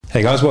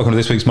Hey guys, welcome to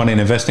this week's Money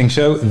and Investing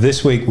Show.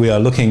 This week we are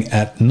looking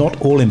at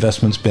not all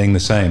investments being the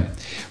same.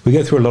 We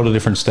go through a lot of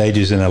different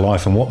stages in our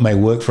life, and what may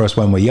work for us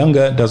when we're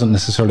younger doesn't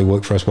necessarily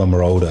work for us when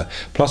we're older.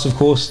 Plus, of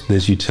course,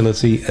 there's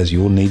utility as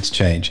your needs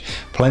change.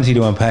 Plenty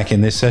to unpack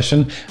in this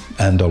session,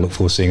 and I'll look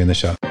forward to seeing you in the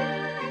show.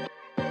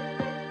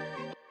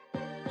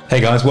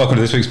 Hey guys, welcome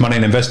to this week's Money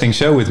and Investing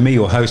Show with me,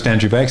 your host,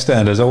 Andrew Baxter,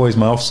 and as always,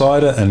 my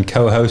offsider and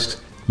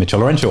co-host,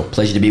 Mitchell Laurenshaw.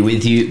 Pleasure to be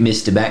with you,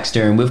 Mr.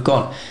 Baxter, and we've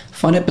got a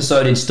fun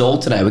episode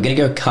installed today. We're going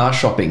to go car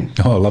shopping.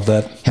 Oh, I love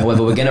that.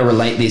 However, we're going to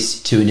relate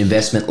this to an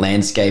investment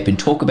landscape and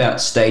talk about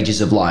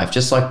stages of life.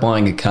 Just like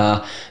buying a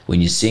car, when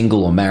you're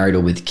single or married or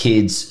with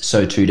kids,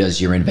 so too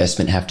does your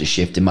investment have to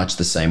shift in much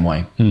the same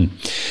way.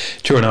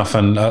 True enough,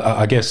 and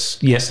I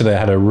guess yesterday I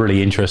had a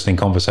really interesting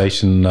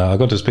conversation. I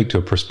got to speak to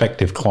a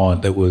prospective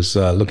client that was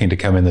looking to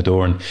come in the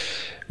door, and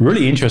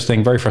really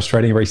interesting, very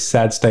frustrating, very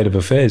sad state of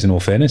affairs, in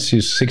all fairness.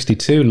 She's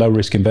 62,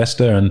 low-risk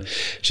investor, and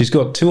she's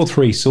got 2 or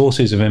 3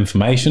 sources of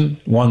information.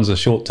 One's a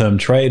short-term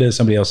trader,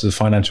 somebody else is a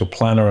financial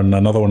planner, and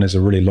another one is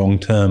a really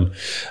long-term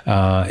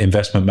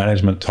investment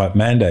management type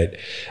mandate.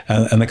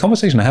 And the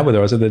conversation I had with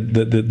her, I said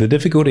the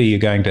difficulty you're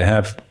going to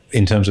have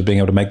in terms of being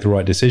able to make the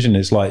right decision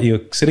is like you're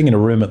sitting in a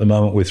room at the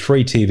moment with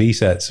 3 TV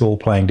sets all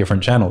playing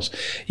different channels.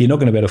 You're not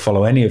going to be able to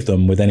follow any of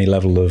them with any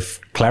level of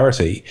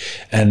clarity,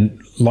 and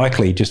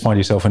likely just find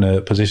yourself in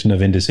a position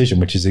of indecision,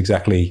 which is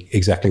exactly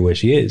where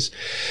she is.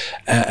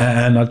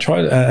 And I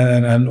tried,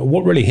 and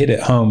what really hit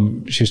it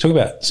home, she was talking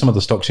about some of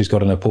the stocks she's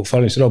got in her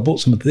portfolio. She said, I bought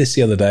some of this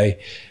the other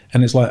day.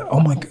 And it's like, oh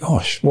my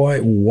gosh,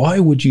 why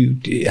would you,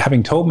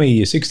 having told me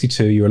you're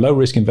 62, you're a low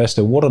risk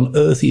investor, what on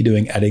earth are you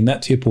doing adding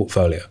that to your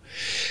portfolio?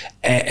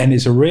 And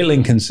it's a real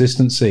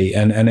inconsistency.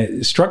 And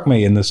it struck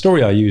me in the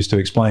story I used to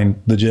explain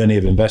the journey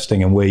of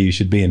investing and where you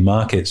should be in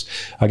markets.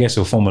 I guess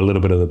it'll form a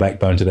little bit of the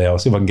backbone today. I'll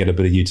see if I can get a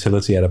bit of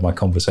utility out of my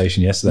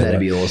conversation yesterday. That'd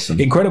be awesome.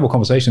 Incredible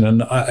conversation.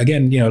 And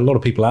again, a lot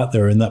of people out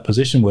there are in that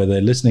position where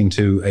they're listening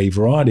to a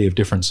variety of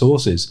different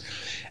sources.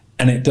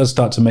 And it does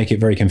start to make it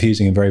very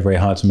confusing and very, very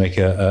hard to make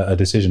a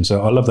decision.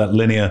 So I love that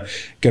linear,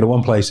 go to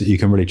one place that you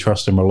can really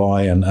trust and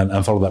rely and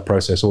follow that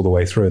process all the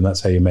way through. And that's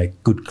how you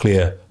make good,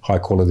 clear, high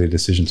quality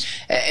decisions.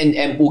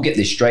 And we'll get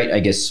this straight, I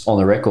guess, on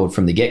the record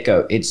from the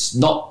get-go. It's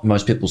not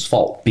most people's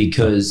fault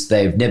because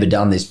they've never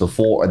done this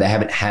before or they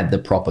haven't had the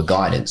proper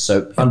guidance.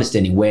 So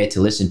understanding where to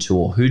listen to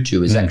or who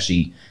to is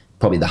actually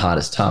probably the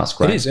hardest task,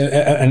 right? It is.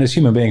 And as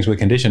human beings, we're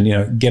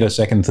conditioned, get a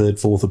second, third,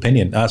 fourth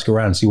opinion, ask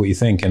around, see what you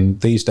think.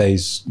 And these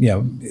days,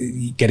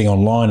 getting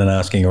online and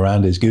asking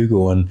around is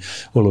Google, and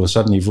all of a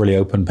sudden you've really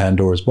opened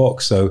Pandora's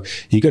box. So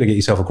you've got to get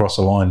yourself across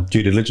the line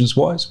due diligence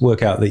wise,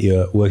 work out that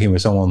you're working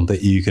with someone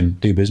that you can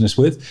do business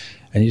with,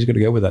 and you just got to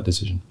go with that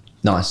decision.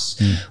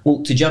 Nice.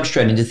 Well, to jump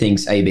straight into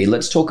things, AB,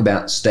 let's talk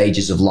about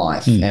stages of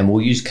life. And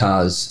we'll use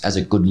cars as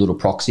a good little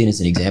proxy and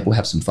as an example.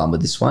 Have some fun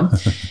with this one.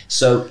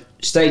 So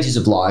stages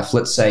of life,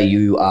 let's say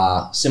you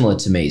are similar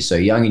to me. So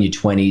young in your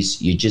 20s,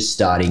 you're just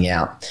starting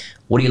out.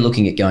 What are you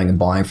looking at going and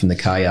buying from the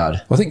car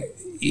yard? Well, I think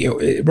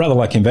rather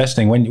like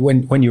investing,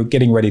 when you're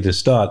getting ready to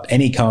start,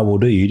 any car will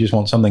do. You just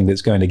want something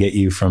that's going to get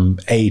you from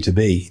A to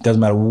B. It doesn't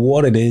matter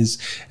what it is,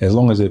 as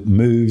long as it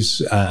moves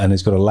and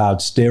it's got a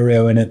loud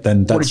stereo in it.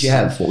 Then that's, what did you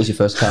have? What was your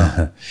first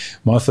car?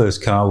 My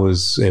first car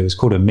was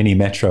called a Mini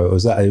Metro. It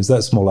was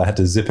that small. I had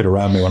to zip it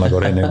around me when I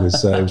got in. It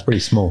was pretty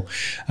small.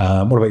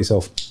 What about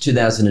yourself?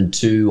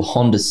 2002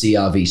 Honda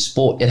CR-V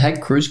Sport. It had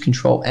cruise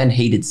control and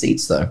heated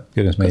seats, though.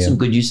 Goodness me, got some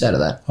good use out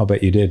of that. I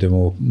bet you did. And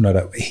we'll no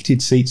doubt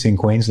heated seats in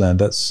Queensland.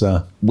 That's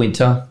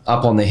winter,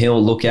 up on the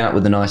hill, look out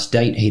with a nice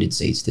date, heated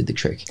seats did the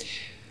trick.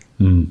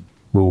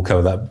 We'll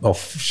cover that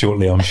off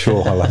shortly, I'm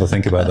sure. I'll have to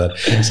think about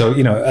that. So,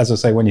 as I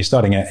say, when you're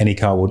starting out, any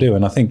car will do.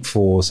 And I think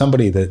for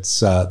somebody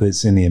that's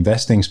in the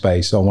investing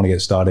space, I want to get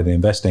started in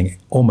investing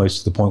almost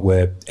to the point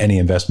where any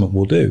investment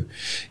will do.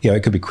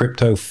 It could be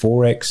crypto,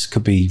 Forex,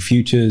 could be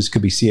futures,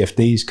 could be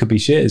CFDs, could be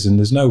shares. And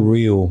there's no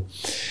real,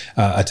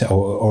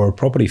 or a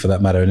property for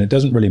that matter. And it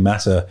doesn't really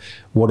matter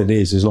what it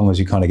is as long as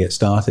you kind of get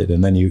started.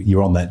 And then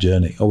you're on that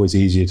journey. Always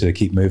easier to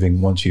keep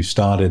moving once you've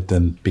started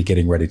than be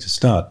getting ready to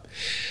start.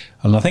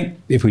 And I think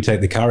if we take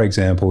the car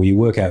example, you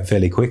work out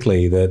fairly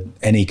quickly that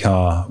any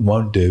car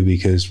won't do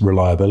because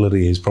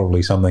reliability is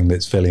probably something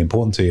that's fairly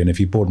important to you. And if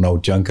you bought an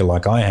old junker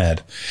like I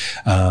had,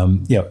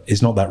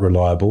 it's not that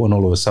reliable, and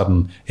all of a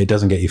sudden it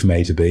doesn't get you from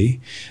A to B.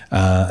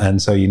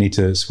 And so you need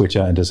to switch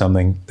out into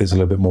something that's a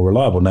little bit more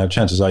reliable. Now,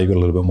 chances are you've got a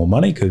little bit more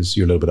money because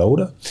you're a little bit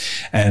older.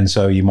 And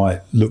so you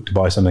might look to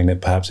buy something that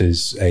perhaps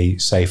is a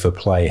safer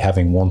play,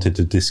 having wanted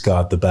to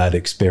discard the bad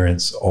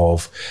experience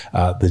of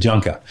the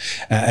junker.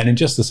 And in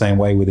just the same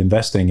way with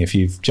investing, if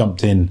you've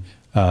jumped in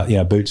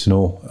boots and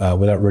all,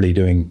 without really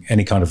doing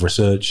any kind of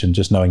research and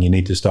just knowing you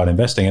need to start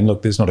investing. And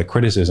look, there's not a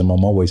criticism.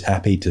 I'm always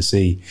happy to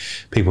see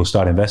people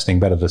start investing.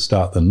 Better to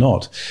start than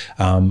not.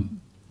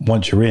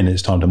 once you're in,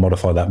 it's time to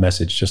modify that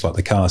message, just like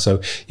the car.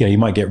 So, you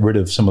might get rid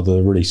of some of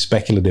the really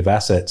speculative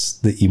assets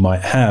that you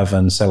might have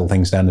and settle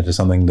things down into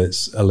something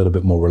that's a little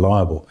bit more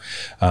reliable.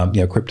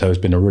 Crypto has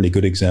been a really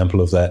good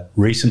example of that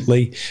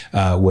recently,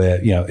 where,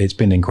 it's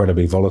been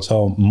incredibly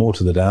volatile, more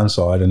to the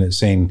downside. And it's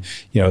seen,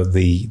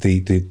 the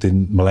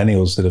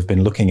millennials that have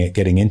been looking at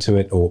getting into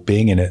it or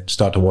being in it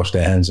start to wash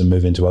their hands and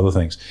move into other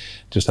things.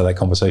 Just had that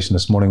conversation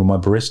this morning with my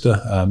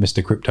barista,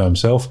 Mr. Crypto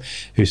himself,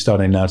 who's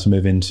starting now to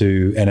move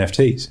into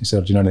NFTs. He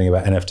said, do you know anything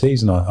about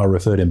NFTs? And I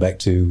referred him back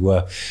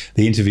to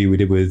the interview we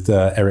did with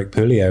Eric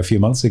Purlier a few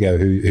months ago,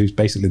 who's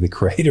basically the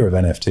creator of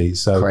NFTs.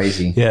 So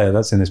crazy. Yeah,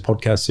 that's in this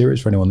podcast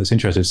series for anyone that's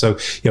interested. So,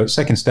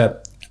 second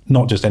step,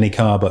 not just any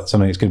car, but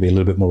something that's going to be a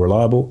little bit more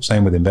reliable.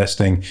 Same with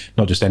investing,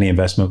 not just any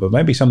investment, but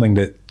maybe something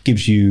that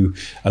gives you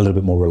a little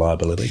bit more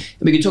reliability.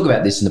 We could talk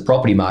about this in the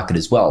property market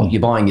as well.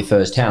 You're buying your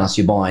first house,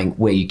 you're buying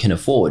where you can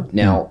afford.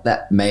 Now,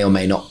 that may or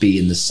may not be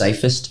in the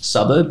safest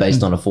suburb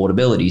based on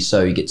affordability,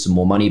 so you get some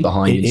more money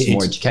behind you and some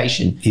more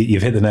education.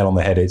 You've hit the nail on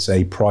the head. It's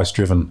a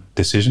price-driven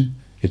decision.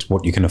 It's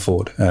what you can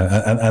afford.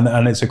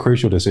 And it's a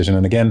crucial decision.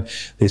 And again,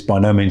 this by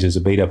no means is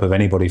a beat up of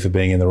anybody for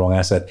being in the wrong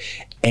asset.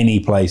 Any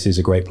place is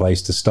a great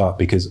place to start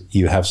because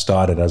you have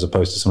started, as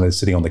opposed to somebody that's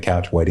sitting on the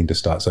couch waiting to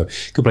start. So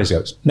good place to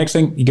go. Next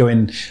thing, you go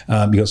in,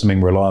 you got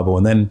something reliable,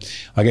 and then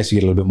I guess you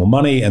get a little bit more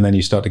money, and then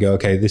you start to go,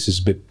 okay, this is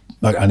a bit,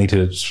 I need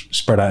to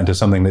spread out into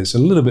something that's a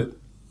little bit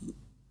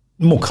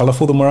more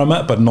colourful than where I'm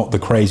at, but not the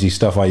crazy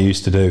stuff I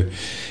used to do.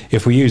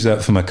 If we use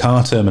that from a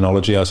car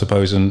terminology, I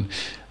suppose, and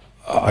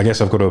I guess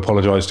I've got to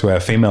apologise to our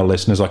female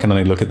listeners. I can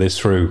only look at this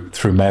through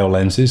male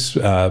lenses,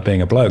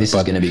 being a bloke. This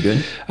is going to be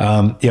good.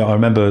 I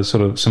remember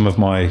sort of some of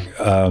my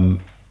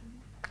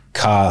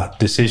car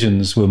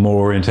decisions were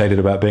more orientated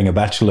about being a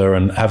bachelor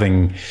and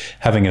having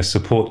a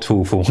support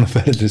tool, for want of a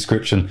better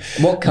description.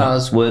 What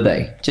cars were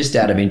they? Just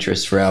out of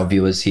interest for our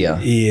viewers here.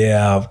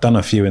 Yeah, I've done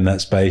a few in that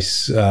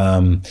space.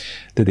 Did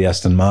the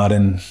Aston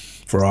Martin,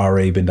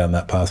 Ferrari, been down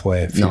that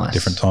pathway a few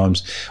different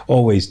times.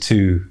 Always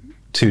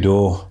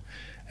two-door.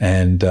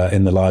 And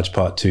in the large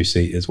part,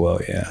 2-seat as well,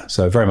 yeah.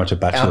 So very much a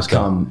bachelor's car.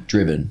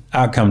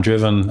 Outcome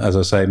driven, as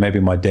I say. Maybe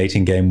my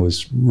dating game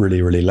was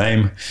really, really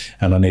lame,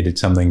 and I needed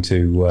something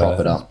to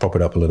prop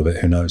it up a little bit.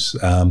 Who knows?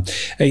 And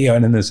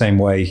in the same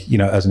way,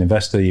 as an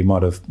investor, you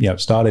might have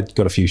started,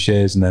 got a few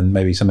shares, and then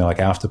maybe something like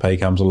Afterpay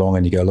comes along,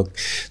 and you go, look,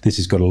 this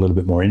has got a little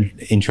bit more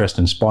interest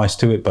and spice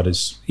to it, but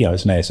it's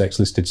it's an ASX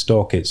listed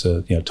stock. It's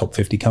a top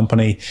 50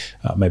 company.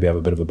 Maybe have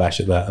a bit of a bash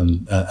at that,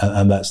 and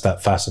that's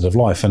that facet of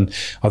life. And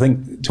I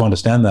think to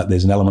understand that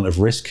there's an element of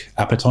risk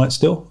appetite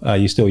still.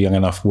 You're still young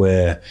enough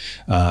where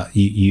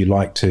you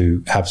like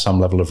to have some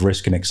level of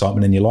risk and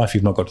excitement in your life.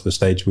 You've not got to the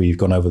stage where you've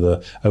gone over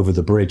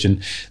the bridge.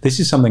 And this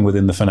is something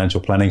within the financial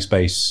planning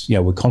space.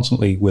 We're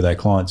constantly with our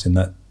clients in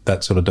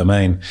that sort of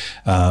domain,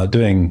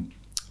 doing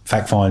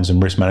fact finds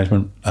and risk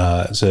management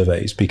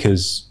surveys,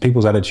 because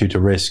people's attitude to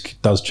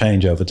risk does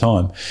change over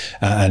time,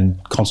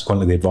 and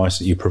consequently the advice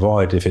that you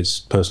provide, if it's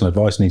personal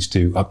advice, needs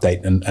to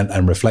update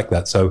and reflect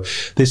that. So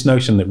this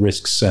notion that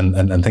risks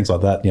and things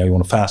like that, you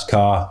want a fast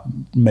car,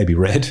 maybe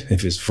red.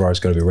 If it's Ferrari, it's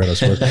got to be red, I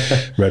suppose.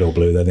 Red or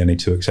blue, they're the only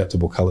two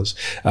acceptable colors.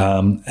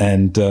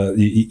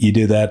 You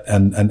do that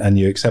and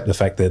you accept the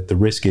fact that the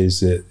risk is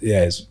that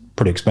it's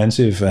pretty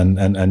expensive,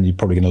 and you're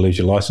probably going to lose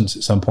your license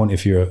at some point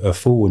if you're a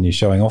fool and you're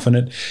showing off in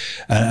it.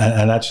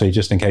 And actually,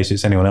 just in case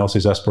it's anyone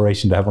else's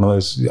aspiration to have one of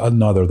those,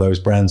 neither of those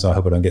brands, I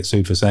hope I don't get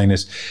sued for saying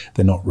this,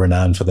 they're not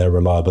renowned for their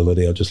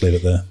reliability. I'll just leave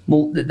it there.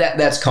 Well,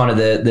 that's kind of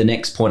the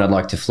next point I'd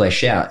like to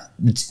flesh out.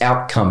 It's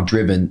outcome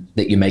driven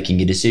that you're making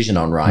a decision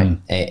on, right?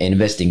 And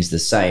investing is the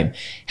same.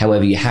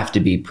 However, you have to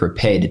be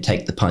prepared to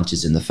take the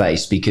punches in the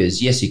face,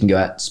 because yes, you can go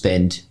out and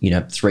spend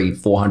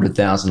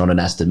 $300,000-$400,000 on an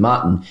Aston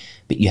Martin,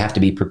 but you have to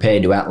be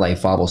prepared to outlay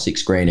 $5,000 or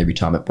 $6,000 every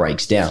time it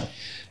breaks down.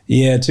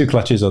 Yeah, 2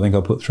 clutches I think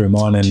I'll put through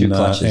mine in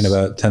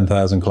about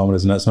 10,000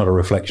 kilometres, and that's not a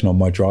reflection on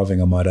my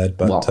driving, I might add,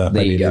 but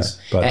there you go. It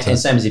is. But, and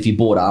same as if you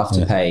bought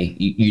Afterpay,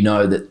 you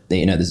know that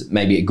there's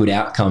maybe a good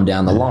outcome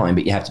down the line,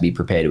 but you have to be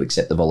prepared to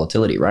accept the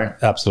volatility, right?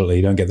 Absolutely.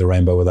 You don't get the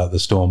rainbow without the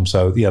storm.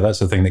 So yeah, that's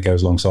the thing that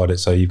goes alongside it.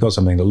 So you've got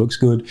something that looks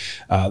good,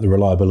 the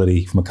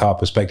reliability from a car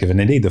perspective,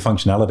 and indeed the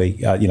functionality.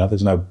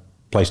 There's no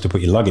place to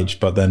put your luggage,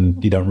 but then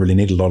you don't really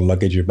need a lot of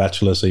luggage. You're a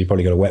bachelor, so you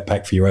probably got a wet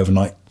pack for your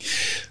overnight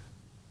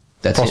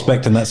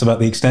prospect, and that's about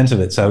the extent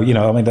of it. So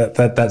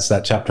that's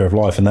that chapter of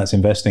life, and that's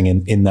investing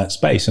in that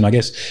space. And I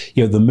guess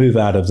the move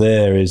out of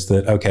there is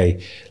that,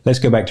 okay, let's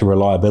go back to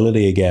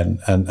reliability again,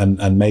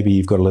 and maybe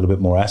you've got a little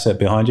bit more asset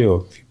behind you,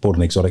 or if you bought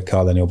an exotic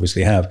car, then you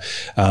obviously have.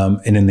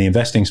 And in the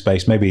investing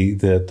space, maybe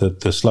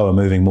the slower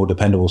moving, more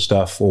dependable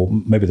stuff, or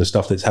maybe the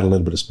stuff that's had a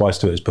little bit of spice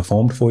to it, has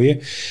performed for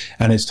you,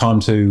 and it's time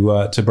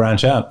to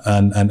branch out,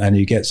 and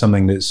you get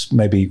something that's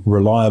maybe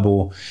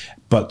reliable,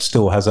 but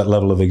still has that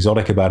level of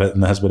exotic about it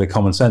and has a bit of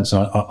common sense.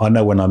 And I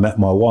know when I met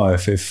my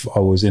wife, if I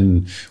was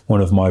in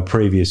one of my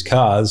previous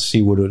cars,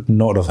 she would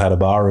not have had a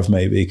bar of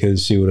me,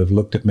 because she would have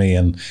looked at me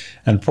and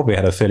probably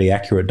had a fairly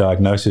accurate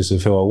diagnosis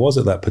of who I was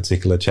at that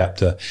particular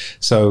chapter.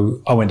 So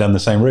I went down the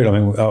same route.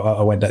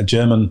 I went down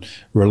German,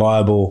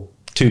 reliable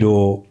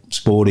two-door,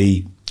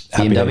 sporty,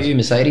 happy BMW, days.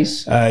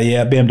 Mercedes?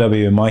 Yeah,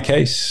 BMW in my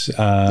case.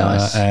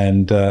 Nice.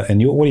 And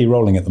what are you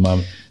rolling at the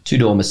moment?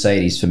 Two-door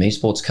Mercedes for me,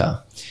 sports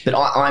car. But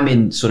I'm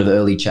in sort of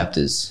early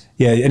chapters.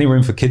 Yeah, any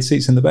room for kid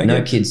seats in the back? No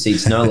yet? kid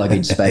seats, no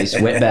luggage space,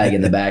 wet bag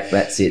in the back,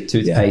 that's it.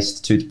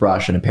 Toothpaste,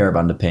 toothbrush, and a pair of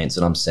underpants,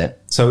 and I'm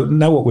set. So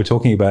now what we're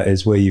talking about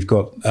is where you've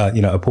got,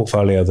 a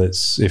portfolio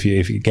that's, if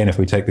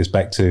we take this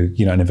back to,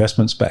 an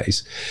investment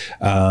space,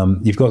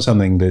 you've got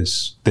something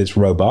that's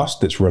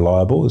robust, that's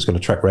reliable, that's got a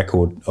track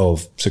record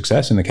of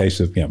success in the case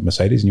of,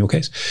 Mercedes in your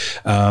case,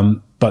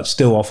 but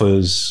still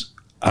offers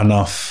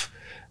enough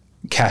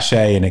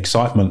cachet and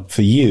excitement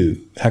for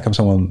you. How come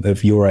someone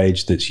of your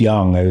age that's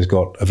young who's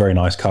got a very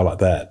nice car like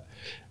that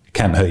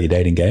can't hurt your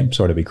dating game?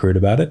 Sorry to be crude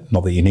about it.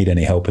 Not that you need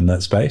any help in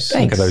that space.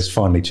 Thanks. Look at those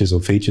finely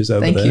chiseled features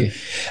over Thank there. you.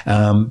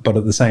 But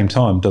at the same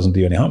time, doesn't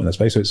do any harm in that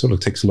space. So it sort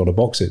of ticks a lot of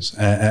boxes.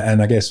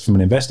 And I guess from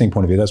an investing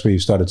point of view, that's where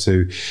you've started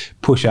to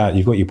push out.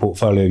 You've got your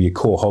portfolio, your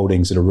core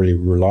holdings that are really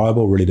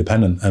reliable, really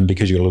dependent. And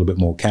because you've got a little bit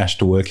more cash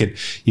to work it,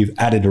 you've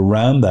added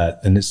around that.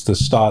 And it's the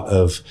start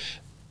of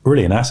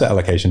really an asset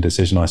allocation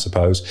decision, I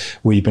suppose,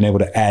 where you've been able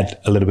to add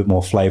a little bit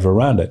more flavor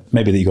around it.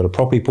 Maybe that you've got a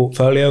property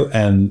portfolio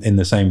and in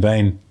the same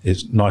vein,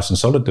 it's nice and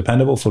solid,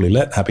 dependable, fully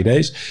let, happy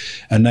days.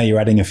 And now you're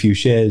adding a few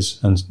shares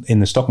and in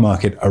the stock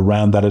market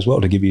around that as well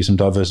to give you some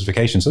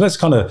diversification. So that's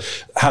kind of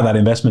how that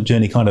investment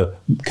journey kind of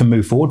can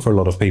move forward for a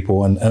lot of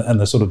people and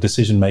the sort of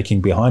decision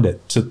making behind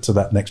it to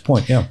that next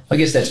point. Yeah. I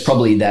guess that's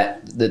probably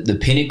the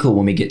pinnacle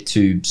when we get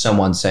to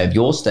someone, say, of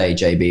your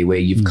stage, AB, where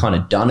you've kind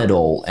of done it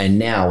all and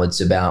now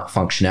it's about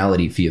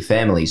functionality for your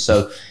family.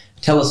 So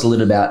tell us a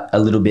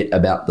little bit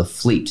about the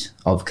fleet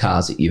of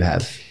cars that you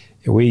have.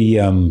 We,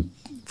 I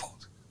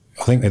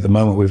think at the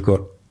moment we've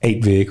got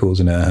 8 vehicles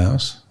in our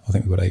house. I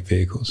think we've got 8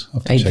 vehicles.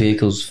 8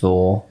 vehicles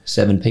for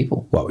 7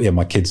 people. Well, yeah,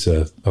 my kids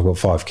I've got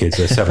 5 kids,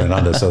 they're 7 and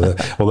under. So,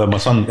 although my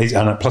son,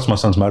 plus my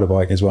son's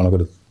motorbike as well, I've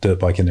got a dirt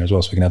bike in there as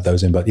well, so we can add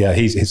those in. But yeah,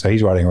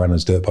 he's riding around on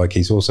his dirt bike.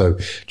 He's also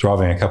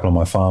driving a couple of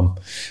my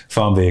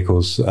farm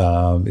vehicles.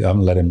 I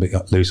haven't let him be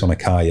loose on a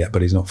car yet,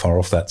 but he's not far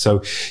off that.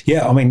 So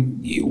yeah, I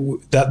mean,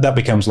 that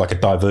becomes like a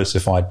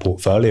diversified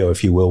portfolio,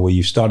 if you will, where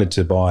you've started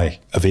to buy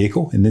a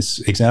vehicle in this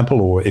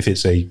example, or if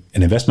it's an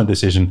investment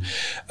decision,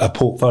 a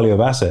portfolio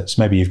of assets.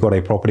 Maybe you've got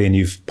a property and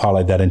you've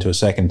parlayed that into a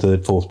second,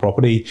 third, fourth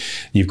property.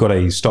 You've got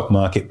a stock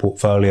market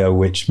portfolio,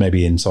 which may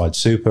be inside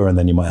super, and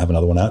then you might have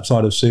another one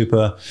outside of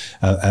super.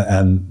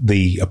 And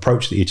the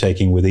approach that you're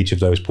taking with each of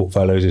those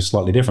portfolios is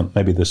slightly different.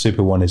 Maybe the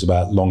super one is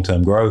about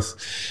long-term growth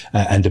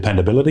and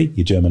dependability,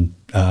 your German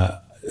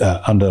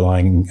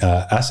underlying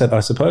asset, I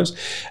suppose.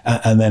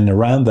 And then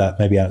around that,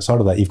 maybe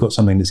outside of that, you've got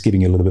something that's giving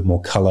you a little bit more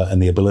color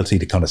and the ability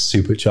to kind of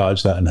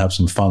supercharge that and have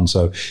some fun.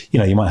 So,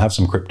 you might have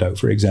some crypto,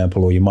 for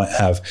example, or you might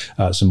have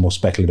some more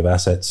speculative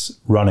assets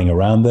running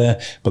around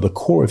there. But the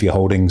core of your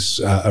holdings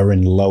are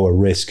in lower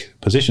risk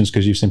positions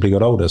because you've simply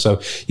got older.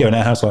 So, in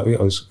our house, like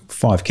I was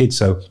 5 kids,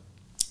 so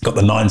got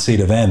the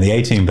 9-seater van, the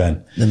 18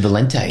 van. The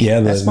Valente.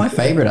 Yeah, that's my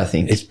favorite, I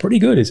think. It's pretty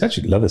good. It's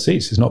actually leather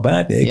seats. It's not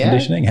bad. Air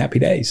conditioning, happy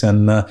days.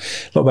 And a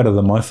lot better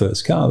than my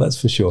first car,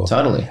 that's for sure.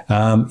 Totally.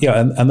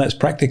 And that's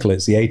practical.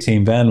 It's the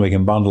 18 van. We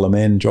can bundle them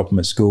in, drop them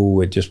at school.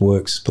 It just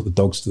works. Put the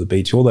dogs to the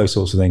beach, all those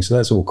sorts of things. So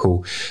that's all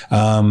cool.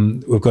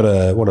 We've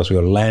got what else? We've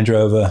got a Land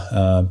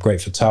Rover,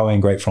 great for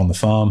towing, great for on the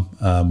farm.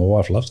 My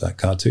wife loves that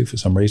car too for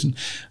some reason.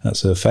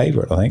 That's her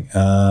favorite, I think.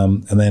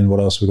 And then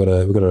what else? We've got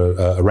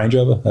a Range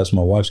Rover. That's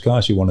my wife's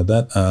car. She wanted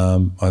that.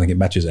 I think it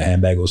matches a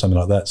handbag or something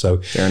like that.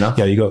 So fair enough.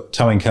 Yeah, you got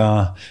towing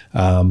car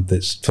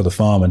that's for the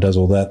farm and does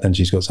all that. Then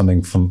she's got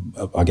something from,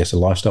 I guess, a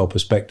lifestyle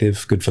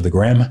perspective, good for the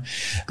gram.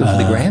 Good for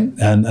the gram.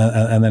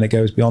 And then it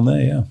goes beyond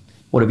there. Yeah.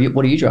 What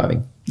are you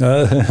driving?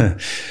 Today.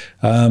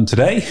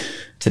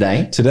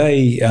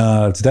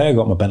 I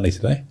got my Bentley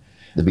today.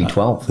 The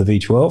V12. The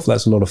V12.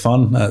 That's a lot of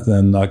fun.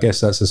 And I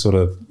guess that's a sort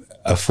of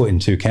a foot in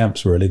 2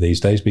 camps really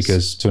these days,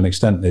 because to an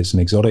extent it's an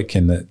exotic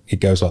in that it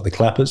goes like the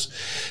clappers,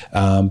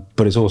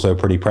 but it's also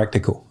pretty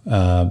practical.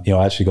 I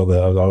actually got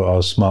I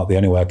was smart. The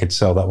only way I could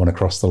sell that one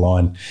across the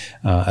line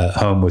at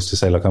home was to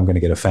say, look, I'm going to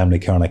get a family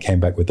car, and I came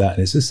back with that,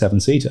 and it's a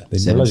 7-seater. They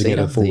realize you get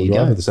a 4-wheel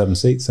drive with the 7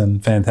 seats,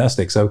 and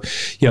fantastic. So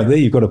there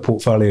you've got a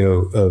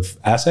portfolio of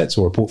assets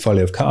or a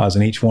portfolio of cars,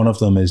 and each one of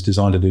them is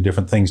designed to do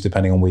different things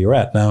depending on where you're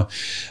at. Now,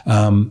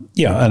 and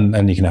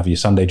you can have your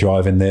Sunday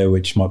drive in there,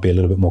 which might be a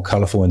little bit more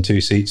colourful in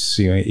 2 seats.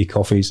 Eat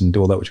coffees and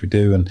do all that, which we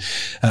do, and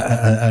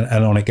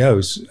on it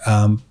goes.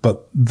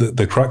 But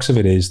the crux of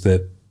it is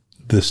that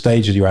the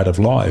stage that you're out of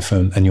life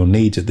and your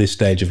needs at this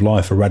stage of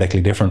life are radically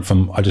different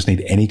from, I just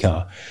need any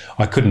car.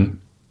 I couldn't,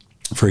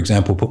 for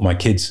example, put my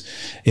kids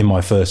in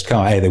my first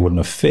car. A, they wouldn't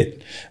have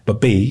fit,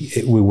 but B,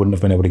 we wouldn't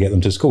have been able to get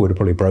them to school. We'd have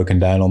probably broken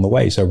down on the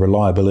way. So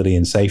reliability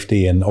and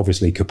safety, and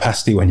obviously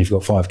capacity when you've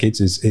got 5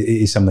 kids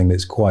is something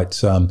that's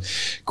quite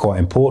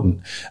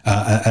important.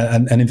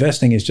 And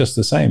investing is just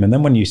the same. And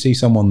then when you see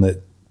someone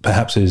that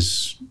perhaps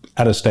is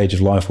at a stage of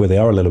life where they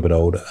are a little bit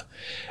older,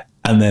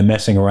 and they're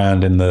messing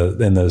around in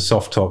the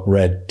soft top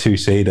red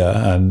two-seater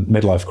and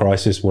midlife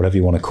crisis, whatever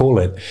you want to call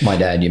it. My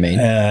dad, you mean?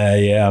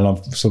 Yeah, and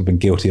I've sort of been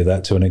guilty of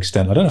that to an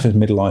extent. I don't know if it's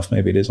midlife,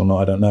 maybe it is or not,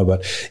 I don't know.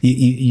 But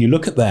you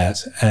look at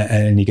that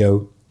and you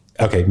go,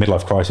 okay,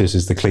 midlife crisis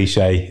is the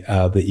cliche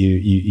that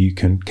you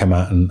can come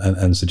out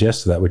and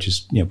suggest to that, which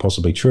is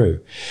possibly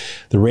true.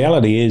 The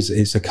reality is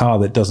it's a car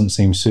that doesn't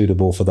seem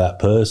suitable for that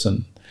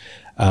person.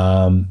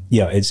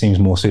 It seems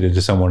more suited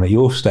to someone at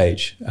your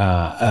stage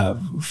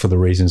for the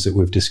reasons that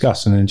we've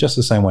discussed. And in just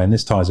the same way, and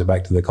this ties it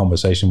back to the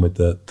conversation with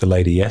the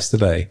lady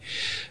yesterday,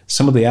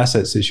 some of the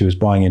assets that she was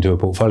buying into a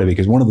portfolio,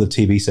 because one of the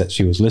TV sets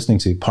she was listening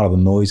to, part of the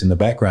noise in the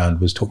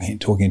background was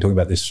talking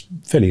about this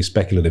fairly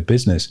speculative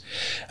business.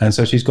 And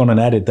so she's gone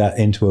and added that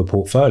into a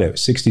portfolio.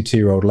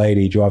 62-year-old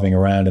lady driving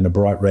around in a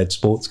bright red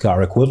sports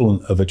car,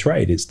 equivalent of a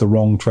trade. It's the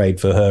wrong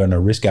trade for her and her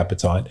risk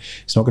appetite.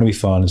 It's not going to be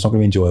fun. It's not going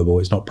to be enjoyable.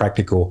 It's not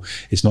practical.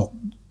 It's not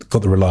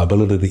got the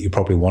reliability that you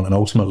probably want, and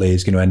ultimately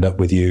is going to end up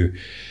with you,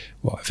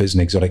 well, if it's an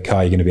exotic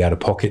car, you're going to be out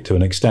of pocket to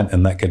an extent,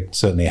 and that could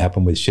certainly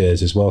happen with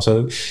shares as well.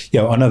 So,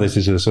 I know this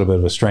is a sort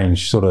of a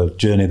strange sort of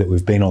journey that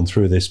we've been on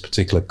through this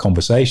particular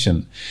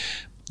conversation.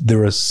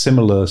 There are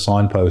similar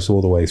signposts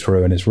all the way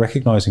through, and it's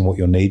recognizing what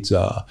your needs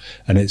are,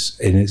 and it's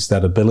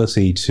that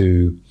ability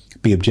to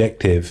be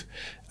objective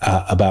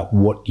about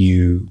what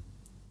you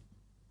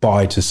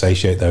buy to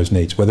satiate those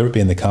needs, whether it be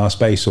in the car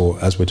space or,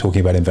 as we're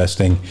talking about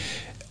investing,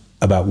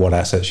 about what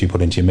assets you put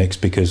into your mix,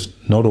 because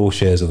not all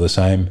shares are the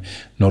same,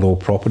 not all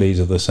properties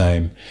are the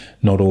same,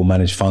 not all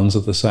managed funds are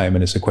the same,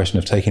 and it's a question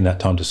of taking that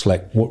time to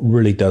select what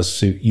really does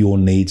suit your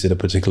needs at a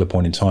particular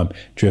point in time,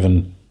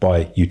 driven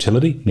by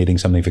utility, needing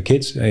something for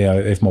kids.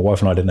 If my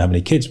wife and I didn't have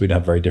any kids, we'd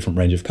have a very different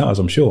range of cars,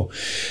 I'm sure.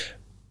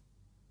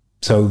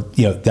 So,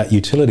 that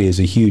utility is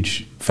a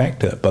huge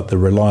factor, but the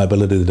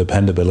reliability, the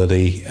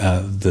dependability,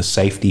 the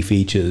safety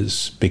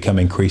features become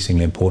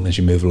increasingly important as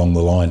you move along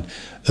the line.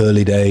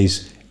 Early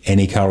days,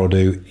 any car will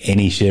do,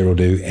 any share will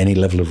do, any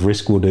level of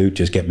risk will do,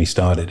 just get me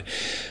started.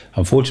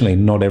 Unfortunately,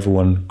 not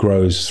everyone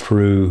grows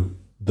through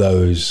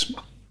those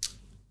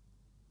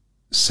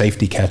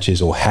safety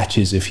catches or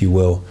hatches, if you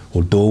will,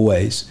 or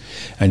doorways,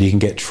 and you can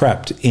get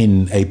trapped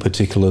in a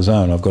particular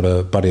zone. I've got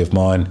a buddy of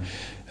mine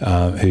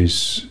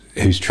who's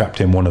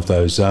trapped in one of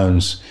those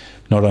zones,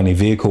 not only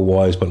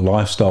vehicle-wise, but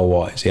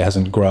lifestyle-wise. He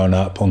hasn't grown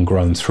up and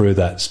grown through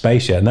that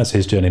space yet, and that's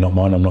his journey, not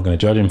mine. I'm not going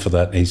to judge him for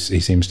that. He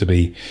seems to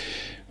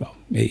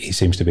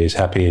be as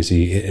happy as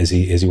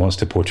he wants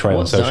to portray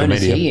on social media. What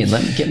zone is he in?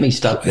 Let me get me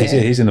stuck there.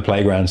 He's in the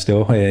playground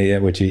still,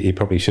 which he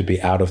probably should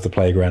be out of the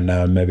playground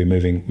now and maybe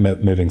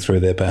moving through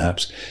there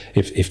perhaps,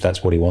 if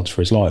that's what he wants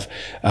for his life.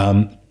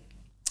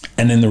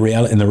 And in the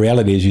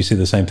reality is, you see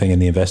the same thing in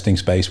the investing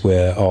space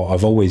where,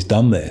 I've always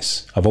done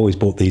this. I've always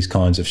bought these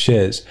kinds of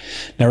shares.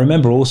 Now,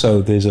 remember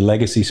also there's a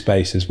legacy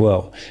space as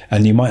well.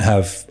 And you might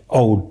have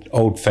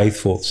old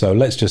faithful. So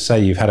let's just say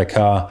you've had a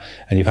car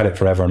and you've had it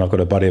forever. And I've got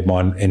a buddy of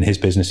mine in his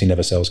business. He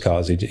never sells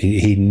cars.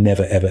 He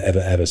never,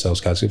 ever sells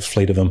cars. He has a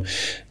fleet of them,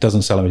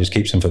 doesn't sell them. He just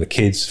keeps them for the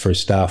kids, for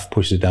his staff,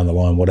 pushes it down the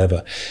line,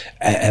 whatever.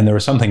 And there are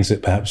some things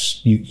that perhaps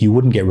you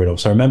wouldn't get rid of.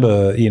 So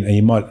remember,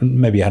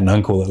 maybe you had an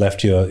uncle that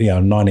left you a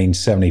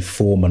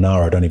 1974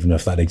 Monaro. I don't even know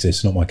if that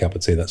exists. Not my cup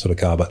of tea, that sort of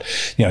car. But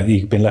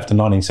you've been left a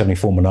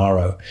 1974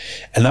 Monaro,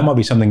 and that might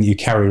be something that you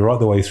carry right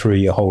the way through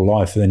your whole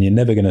life. And then you're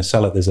never going to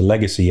sell it. There's a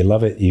legacy. You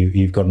love it.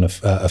 You've got an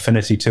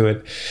affinity to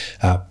it.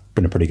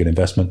 Been a pretty good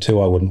investment too,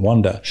 I wouldn't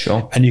wonder.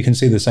 Sure. And you can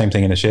see the same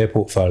thing in a share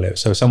portfolio.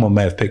 So someone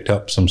may have picked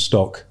up some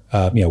stock,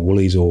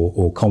 Woolies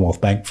or Commonwealth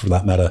Bank for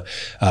that matter,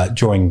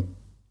 during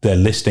their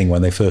listing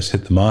when they first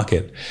hit the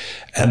market,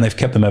 and they've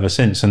kept them ever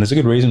since. And there's a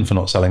good reason for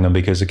not selling them,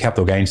 because the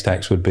capital gains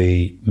tax would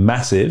be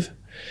massive.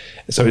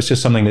 So it's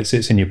just something that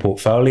sits in your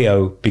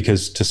portfolio,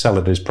 because to sell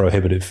it is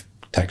prohibitive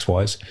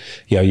tax-wise.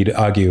 You'd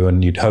argue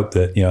and you'd hope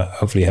that,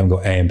 hopefully you haven't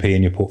got AMP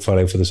in your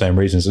portfolio for the same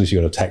reasons. At least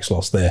you've got a tax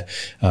loss there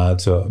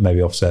to maybe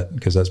offset,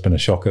 because that's been a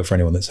shocker for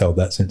anyone that's held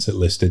that since it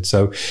listed.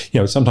 So,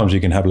 sometimes you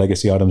can have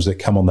legacy items that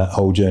come on that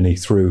whole journey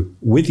through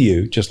with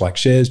you, just like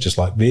shares, just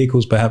like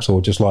vehicles perhaps,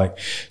 or just like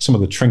some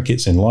of the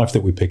trinkets in life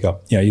that we pick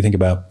up. You think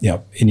about,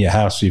 in your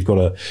house, you've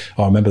got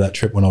I remember that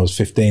trip when I was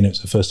 15. It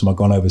was the first time I'd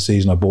gone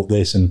overseas and I bought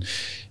this, and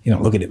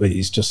look at it, but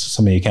it's just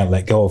something you can't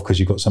let go of because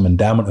you've got some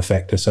endowment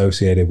effect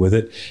associated with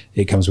it.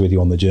 It comes with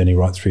you on the journey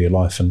right through your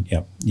life. And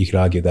you could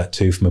argue that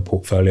too from a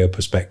portfolio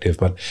perspective.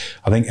 But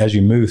I think as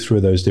you move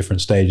through those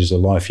different stages of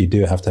life, you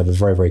do have to have a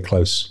very, very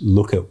close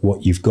look at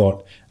what you've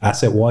got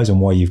asset-wise and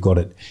why you've got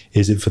it.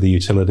 Is it for the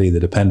utility, the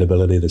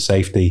dependability, the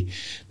safety?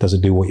 Does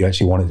it do what you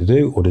actually want it to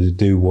do, or does it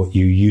do what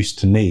you used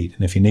to need?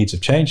 And if your needs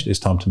have changed, it's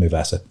time to move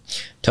asset.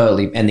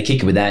 Totally. And the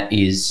kicker with that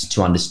is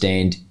to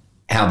understand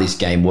how this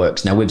game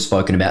works. Now, we've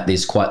spoken about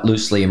this quite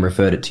loosely and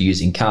referred it to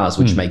using cars,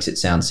 which makes it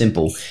sound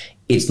simple.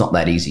 It's not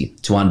that easy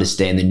to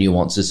understand the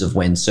nuances of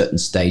when certain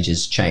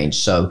stages change.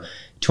 So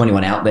to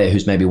anyone out there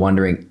who's maybe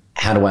wondering,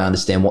 how do I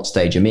understand what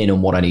stage I'm in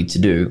and what I need to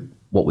do,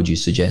 what would you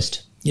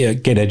suggest?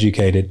 Get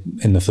educated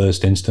in the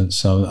first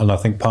instance. And I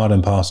think part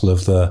and parcel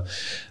of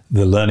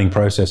the learning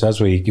process,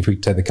 if we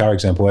take the car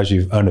example, as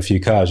you've owned a few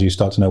cars, you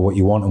start to know what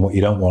you want and what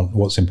you don't want,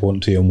 what's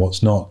important to you and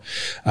what's not.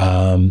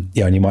 And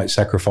you might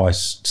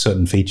sacrifice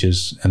certain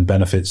features and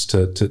benefits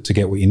to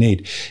get what you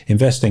need.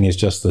 Investing is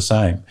just the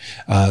same.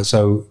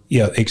 So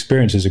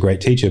experience is a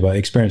great teacher, but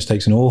experience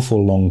takes an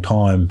awful long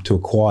time to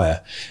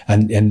acquire.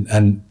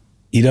 And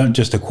you don't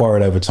just acquire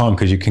it over time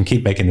because you can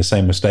keep making the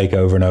same mistake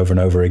over and over and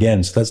over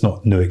again. So that's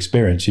not new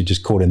experience. You're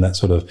just caught in that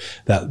sort of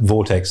that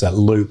vortex, that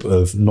loop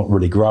of not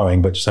really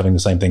growing, but just having the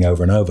same thing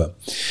over and over.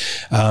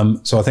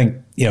 So I think,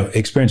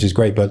 experience is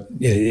great, but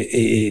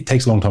it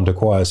takes a long time to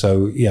acquire.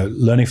 So,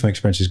 learning from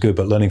experience is good,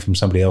 but learning from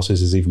somebody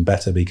else's is even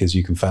better because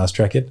you can fast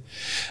track it.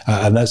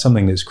 And that's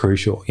something that's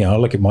crucial. I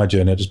look at my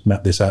journey. I just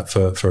mapped this out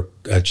for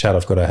a chat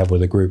I've got to have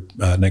with a group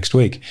next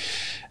week.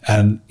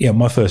 And,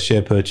 my first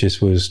share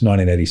purchase was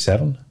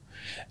 1987.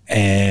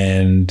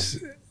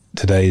 And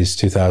today is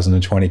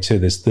 2022.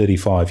 There's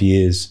 35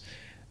 years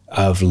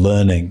of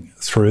learning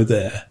through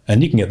there.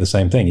 And you can get the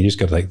same thing. You just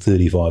got to take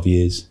 35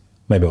 years.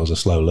 Maybe I was a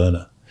slow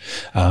learner.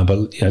 But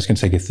it's going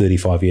to take you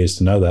 35 years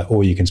to know that.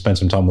 Or you can spend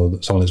some time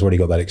with someone that's already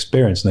got that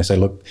experience. And they say,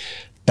 look,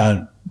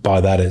 don't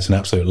buy that. It's an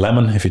absolute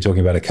lemon if you're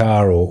talking about a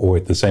car, or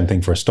the same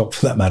thing for a stock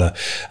for that matter.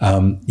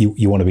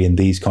 You want to be in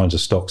these kinds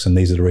of stocks, and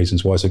these are the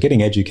reasons why. So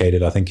getting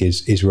educated, I think,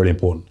 is really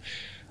important.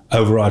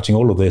 Overarching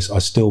all of this, I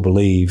still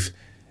believe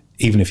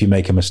even if you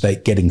make a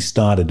mistake, getting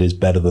started is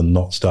better than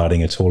not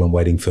starting at all and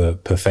waiting for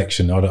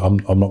perfection. I'm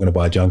not going to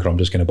buy a junker. I'm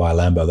just going to buy a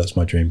Lambo. That's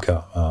my dream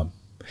car.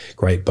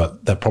 Great,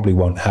 but that probably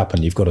won't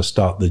happen. You've got to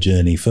start the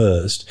journey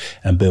first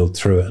and build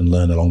through it and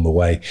learn along the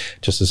way.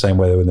 Just the same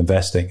way with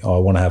investing. I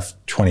want to have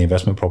 20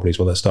 investment properties.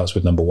 Well, that starts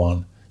with number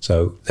one.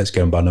 So let's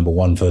go and buy number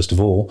one first of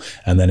all.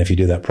 And then if you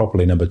do that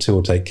properly, number two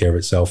will take care of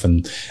itself.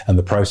 And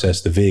the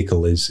process, the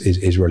vehicle is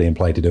really in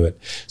play to do it.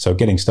 So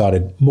getting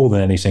started more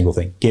than any single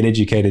thing. Get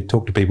educated,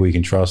 talk to people you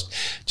can trust.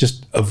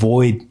 Just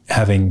avoid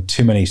having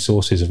too many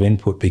sources of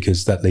input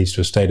because that leads to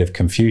a state of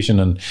confusion.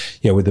 And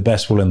with the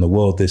best will in the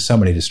world, there's so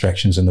many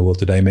distractions in the world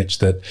today, Mitch,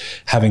 that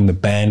having the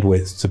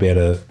bandwidth to be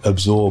able to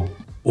absorb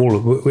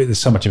there's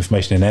so much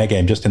information in our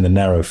game, just in the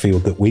narrow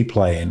field that we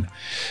play in.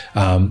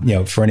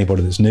 For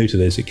anybody that's new to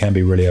this, it can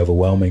be really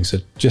overwhelming. So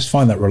just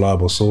find that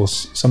reliable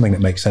source, something that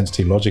makes sense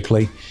to you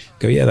logically.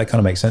 Go, that kind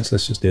of makes sense.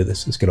 Let's just do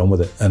this. Let's get on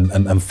with it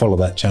and follow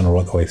that channel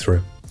right the way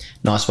through.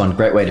 Nice one.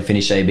 Great way to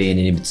finish, AB,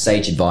 and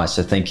sage advice.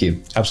 So thank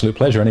you. Absolute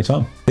pleasure.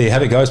 Anytime. There you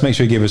have it, guys. Make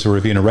sure you give us a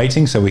review and a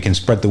rating so we can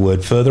spread the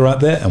word further out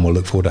there, and we'll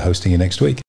look forward to hosting you next week.